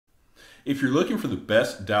If you're looking for the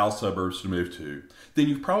best Dallas suburbs to move to, then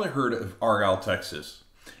you've probably heard of Argyle, Texas.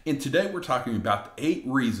 And today we're talking about the 8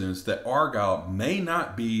 reasons that Argyle may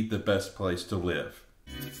not be the best place to live.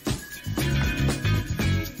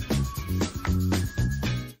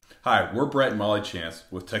 Hi, we're Bret and Molly Chance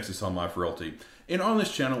with Texas Home Life Realty. And on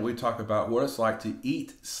this channel, we talk about what it's like to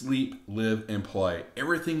eat, sleep, live, and play.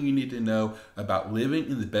 Everything you need to know about living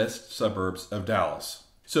in the best suburbs of Dallas.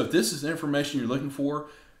 So if this is the information you're looking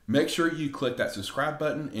for, make sure you click that subscribe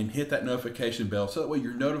button and hit that notification bell so that way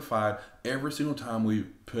you're notified every single time we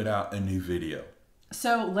put out a new video.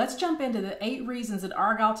 So let's jump into the 8 reasons that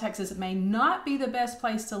Argyle, Texas may not be the best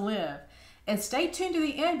place to live. And stay tuned to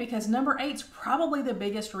the end because number 8 is probably the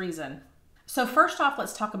biggest reason. So first off,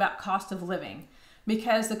 let's talk about cost of living.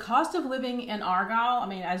 Because the cost of living in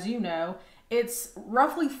Argyle, as you know, it's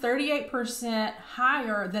roughly 38%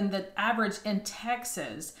 higher than the average in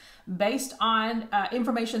Texas based on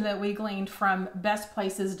information that we gleaned from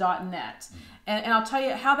bestplaces.net. And I'll tell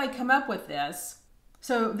you how they come up with this.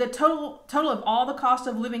 So the total of all the cost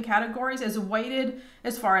of living categories is weighted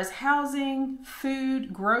as far as housing,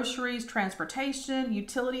 food, groceries, transportation,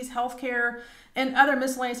 utilities, healthcare, and other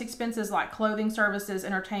miscellaneous expenses like clothing, services,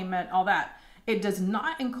 entertainment, all that. It does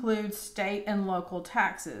not include state and local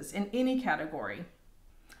taxes in any category.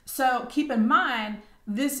 So keep in mind,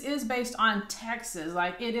 this is based on Texas.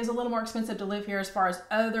 Like, it is a little more expensive to live here as far as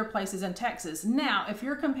other places in Texas. Now, if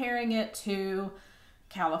you're comparing it to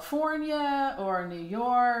California or New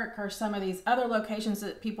York or some of these other locations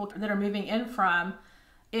that people that are moving in from,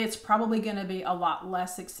 it's probably going to be a lot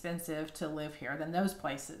less expensive to live here than those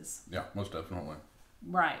places. Yeah, most definitely.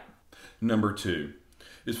 Right. Number 2,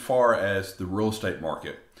 as far as the real estate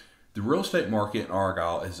market. The real estate market in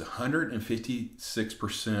Argyle is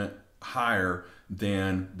 156% higher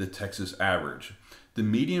than the Texas average. The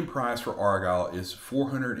median price for Argyle is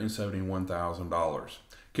 $471,000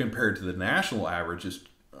 compared to the national average is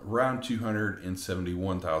around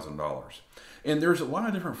 $271,000. And there's a lot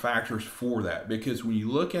of different factors for that because when you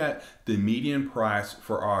look at the median price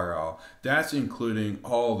for Argyle, that's including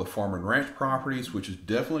all the farm and ranch properties, which is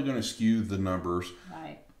definitely going to skew the numbers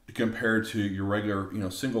compared to your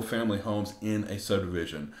regular, single family homes in a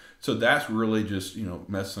subdivision. So that's really just,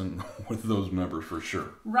 messing with those numbers for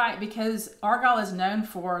sure. Right, because Argyle is known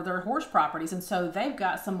for their horse properties. And so they've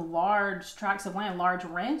got some large tracts of land, large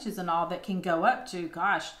ranches and all that can go up to,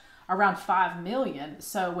 around 5 million.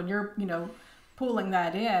 So when you're, pulling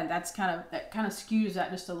that in, that kind of skews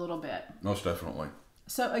that just a little bit. Most definitely.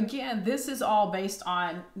 So again, this is all based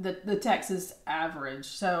on the Texas average.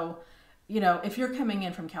 So, if you're coming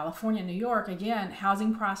in from California, New York, again,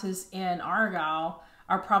 housing prices in Argyle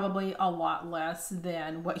are probably a lot less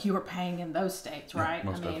than what you were paying in those states, right? Yeah,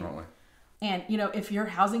 most definitely. And, if your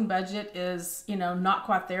housing budget is, not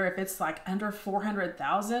quite there, if it's like under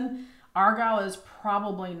 $400,000, Argyle is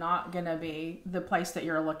probably not going to be the place that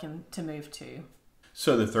you're looking to move to.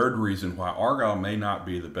 So the third reason why Argyle may not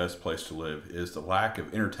be the best place to live is the lack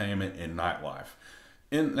of entertainment and nightlife.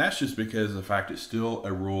 And that's just because of the fact it's still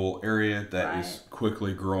a rural area that is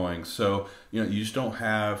quickly growing. So, you just don't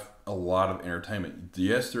have a lot of entertainment.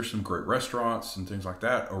 Yes, there's some great restaurants and things like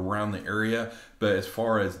that around the area, but as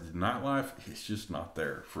far as the nightlife, it's just not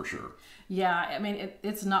there for sure. Yeah,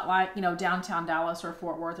 it's not like, downtown Dallas or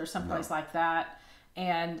Fort Worth or someplace like that.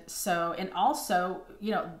 And so, and also,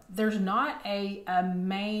 there's not a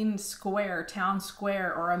main square, town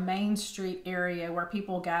square, or a main street area where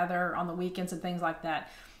people gather on the weekends and things like that.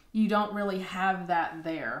 You don't really have that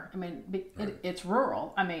there. It's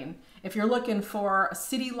rural. If you're looking for a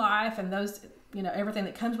city life and those, everything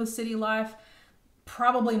that comes with city life,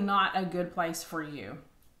 probably not a good place for you.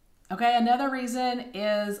 Okay, another reason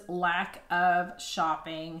is lack of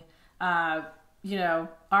shopping.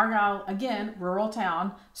 Argyle, again, rural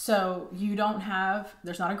town, so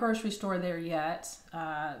there's not a grocery store there yet.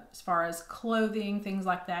 As far as clothing, things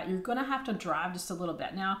like that, you're going to have to drive just a little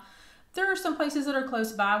bit. Now, there are some places that are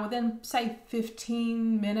close by within, say,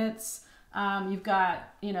 15 minutes. You've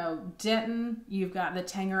got, Denton, you've got the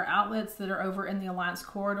Tanger outlets that are over in the Alliance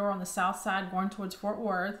Corridor on the south side going towards Fort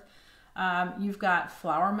Worth. You've got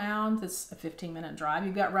Mound, that's a 15-minute drive.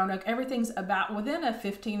 You've got Roanoke. Everything's about within a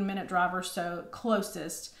 15-minute drive or so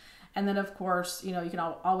closest. And then, of course, you can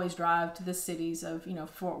always drive to the cities of,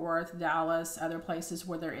 Fort Worth, Dallas, other places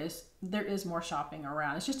where there is more shopping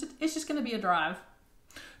around. It's just going to be a drive.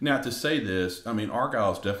 Now, to say this, I mean,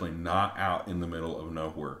 Argyle is definitely not out in the middle of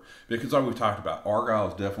nowhere because, like we talked about, Argyle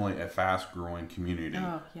is definitely a fast-growing community,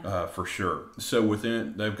 for sure. So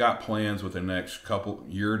they've got plans within the next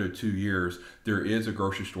year to 2 years. There is a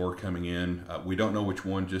grocery store coming in. We don't know which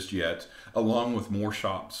one just yet, along with more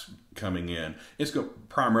shops coming in.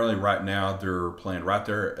 Primarily right now, they're planned right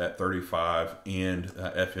there at 35 and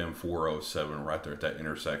FM 407 right there at that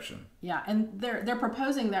intersection. Yeah, and they're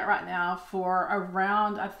proposing that right now for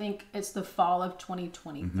around, I think it's the fall of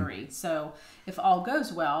 2023. So if all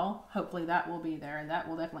goes well, hopefully that will be there, and that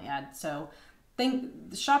will definitely add. So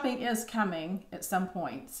think shopping is coming at some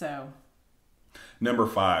point. So number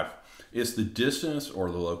 5, it's the distance or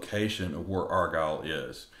the location of where Argyle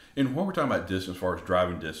is. And when we're talking about distance, as far as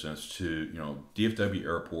driving distance to, DFW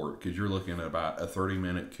Airport, because you're looking at about a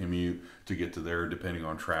 30-minute commute to get to there, depending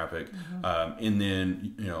on traffic. And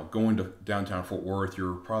then, going to downtown Fort Worth,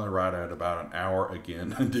 you're probably right at about an hour again,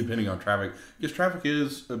 depending on traffic. Because traffic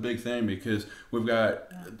is a big thing because we've got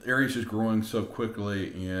areas just growing so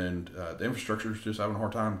quickly and the infrastructure is just having a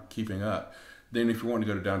hard time keeping up. Then if you want to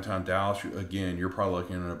go to downtown Dallas, you're probably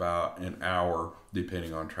looking at about an hour,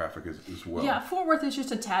 depending on traffic as well. Yeah, Fort Worth is just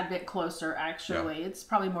a tad bit closer, actually. Yeah. It's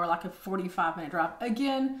probably more like a 45-minute drive.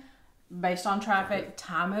 Again, based on traffic,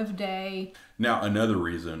 time of day. Now, another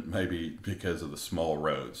reason, maybe because of the small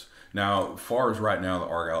roads. Now, far as right now, the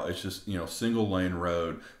Argyle, it's just, single lane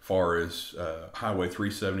road, far as Highway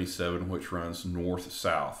 377, which runs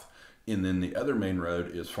north-south. And then the other main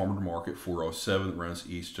road is Farmer to Market 407 that runs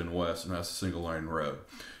east and west, and that's a single lane road.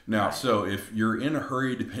 Now, so if you're in a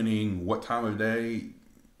hurry, depending what time of day,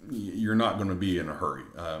 you're not going to be in a hurry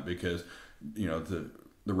because, the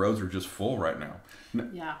roads are just full right now.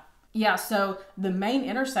 Yeah, so the main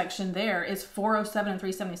intersection there is 407 and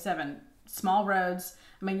 377, small roads.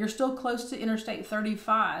 I mean, you're still close to Interstate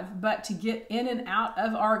 35, but to get in and out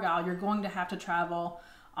of Argyle, you're going to have to travel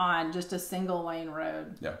on just a single lane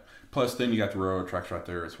road. Yeah. Plus, then you got the railroad tracks right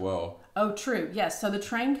there as well. Oh, true. Yes. So the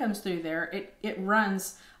train comes through there. It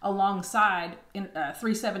runs alongside in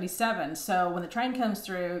 377. So when the train comes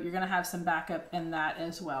through, you're going to have some backup in that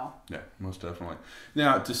as well. Yeah, most definitely.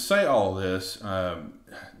 Now, to say all this,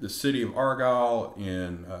 the city of Argyle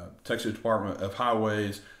and Texas Department of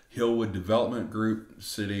Highways, Hillwood Development Group,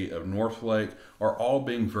 City of Northlake are all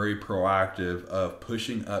being very proactive of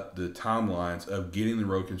pushing up the timelines of getting the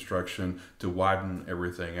road construction to widen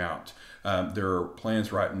everything out. There are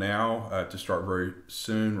plans right now to start very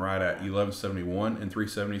soon right at 1171 and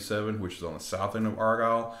 377, which is on the south end of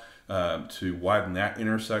Argyle, to widen that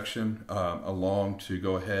intersection along to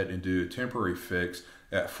go ahead and do a temporary fix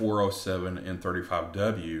at 407 and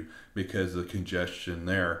 35W because of the congestion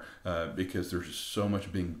there, because there's just so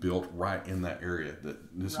much being built right in that area that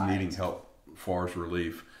this needing help as far as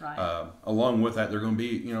relief. Along with that, they're going to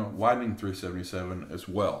be, widening 377 as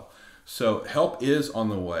well. So help is on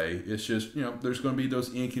the way. It's just, there's going to be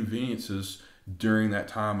those inconveniences during that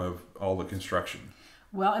time of all the construction.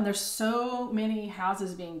 Well, and there's so many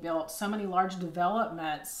houses being built, so many large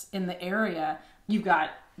developments in the area. You've got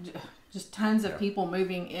just tons of people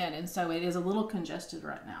moving in, and so it is a little congested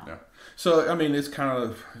right now. Yeah. So, I mean, it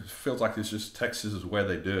feels like it's just Texas's way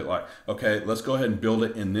they do it. Like, okay, let's go ahead and build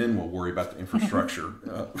it, and then we'll worry about the infrastructure.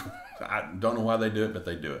 I don't know why they do it, but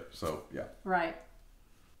they do it. So, yeah. Right.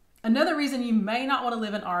 Another reason you may not want to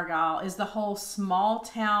live in Argyle is the whole small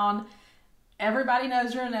town. Everybody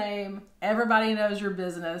knows your name. Everybody knows your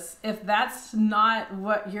business. If that's not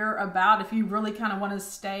what you're about, if you really kind of want to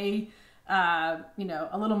stay a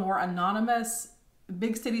little more anonymous,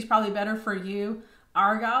 big city's probably better for you.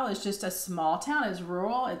 Argyle is just a small town. It's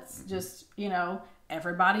rural. It's just,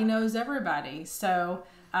 everybody knows everybody. So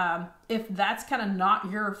if that's kind of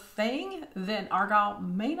not your thing, then Argyle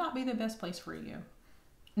may not be the best place for you.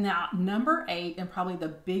 Now, number 8, and probably the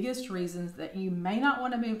biggest reasons that you may not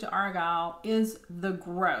want to move to Argyle is the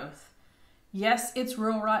growth. Yes, it's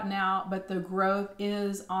rural right now, but the growth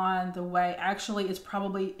is on the way. Actually, it's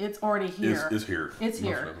already here. It's here. It's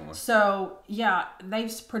here. Definitely. So, yeah,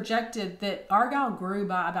 they've projected that Argyle grew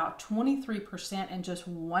by about 23% in just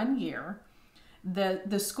 1 year.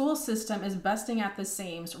 The school system is busting at the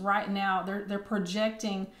seams. Right now, they're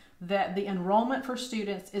projecting that the enrollment for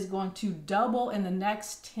students is going to double in the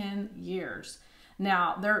next 10 years.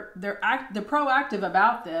 Now, they're proactive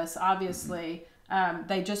about this, obviously.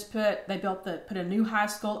 They put a new high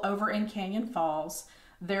school over in Canyon Falls.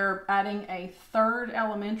 They're adding a 3rd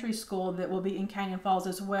elementary school that will be in Canyon Falls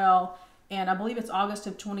as well. And I believe it's August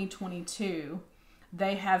of 2022.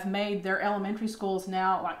 They have made their elementary schools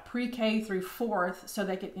now like pre-K through 4th, so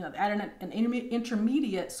they could add an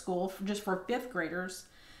intermediate school just for 5th graders.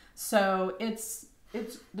 So it's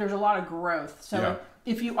there's a lot of growth. So Yeah.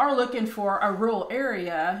 if you are looking for a rural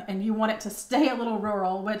area and you want it to stay a little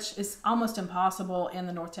rural, which is almost impossible in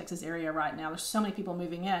the North Texas area right now, there's so many people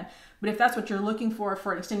moving in. But if that's what you're looking for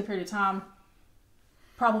an extended period of time,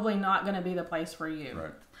 probably not going to be the place for you.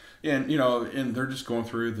 Right. And, you know, and they're just going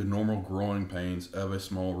through the normal growing pains of a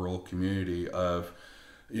small rural community of,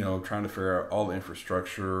 you know, trying to figure out all the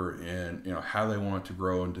infrastructure and, you know, how they want it to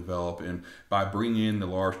grow and develop. And by bringing in the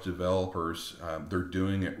large developers, they're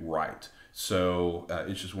doing it right. So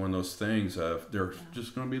it's just one of those things of they're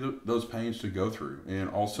just going to be those pains to go through. And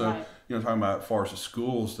also, Right. you know, talking about as far as the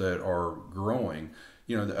schools that are growing,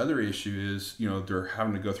 you know, the other issue is, you know, they're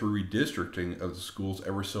having to go through redistricting of the schools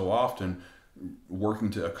every so often, working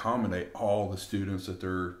to accommodate all the students that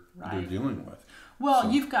they're dealing with.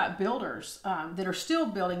 Well, you've got builders that are still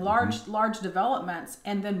building large developments,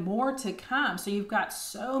 and then more to come. So you've got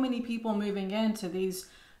so many people moving into these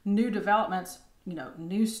new developments. You know,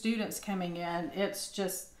 new students coming in. It's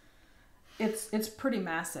just, it's pretty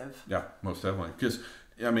massive. Yeah, most definitely. Because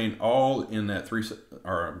I mean, all in that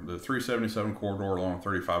the 377 corridor along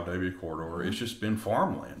 35W corridor, it's just been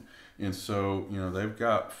farmland, and so you know they've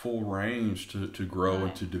got full range to grow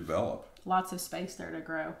and to develop. Lots of space there to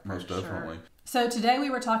grow. Most definitely. Sure. So today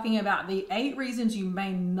we were talking about the 8 reasons you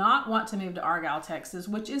may not want to move to Argyle, Texas,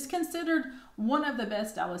 which is considered one of the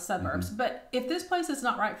best Dallas suburbs. But if this place is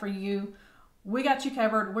not right for you, we got you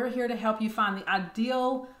covered. We're here to help you find the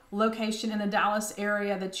ideal location in the Dallas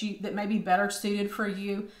area that may be better suited for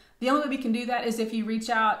you. The only way we can do that is if you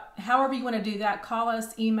reach out, however you want to do that, call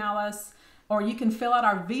us, email us, or you can fill out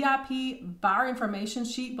our VIP buyer information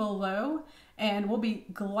sheet below, and we'll be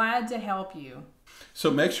glad to help you.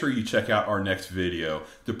 So make sure you check out our next video,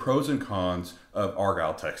 the pros and cons of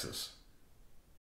Argyle, Texas.